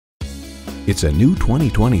It's a new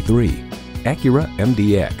 2023 Acura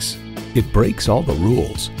MDX. It breaks all the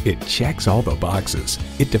rules. It checks all the boxes.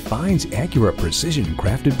 It defines Acura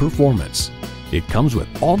precision-crafted performance. It comes with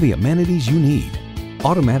all the amenities you need.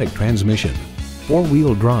 Automatic transmission,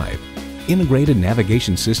 four-wheel drive, integrated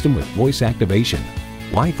navigation system with voice activation,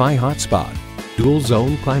 Wi-Fi hotspot,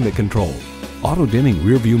 dual-zone climate control, auto-dimming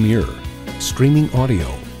rear-view mirror, streaming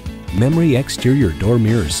audio, memory exterior door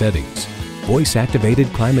mirror settings, voice-activated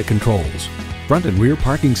climate controls, front and rear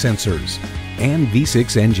parking sensors, and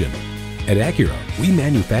V6 engine. At Acura, we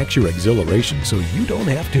manufacture exhilaration so you don't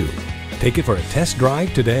have to. Take it for a test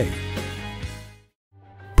drive today.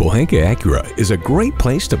 Pohanka Acura is a great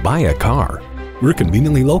place to buy a car. We're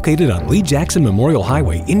conveniently located on Lee Jackson Memorial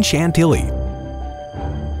Highway in Chantilly.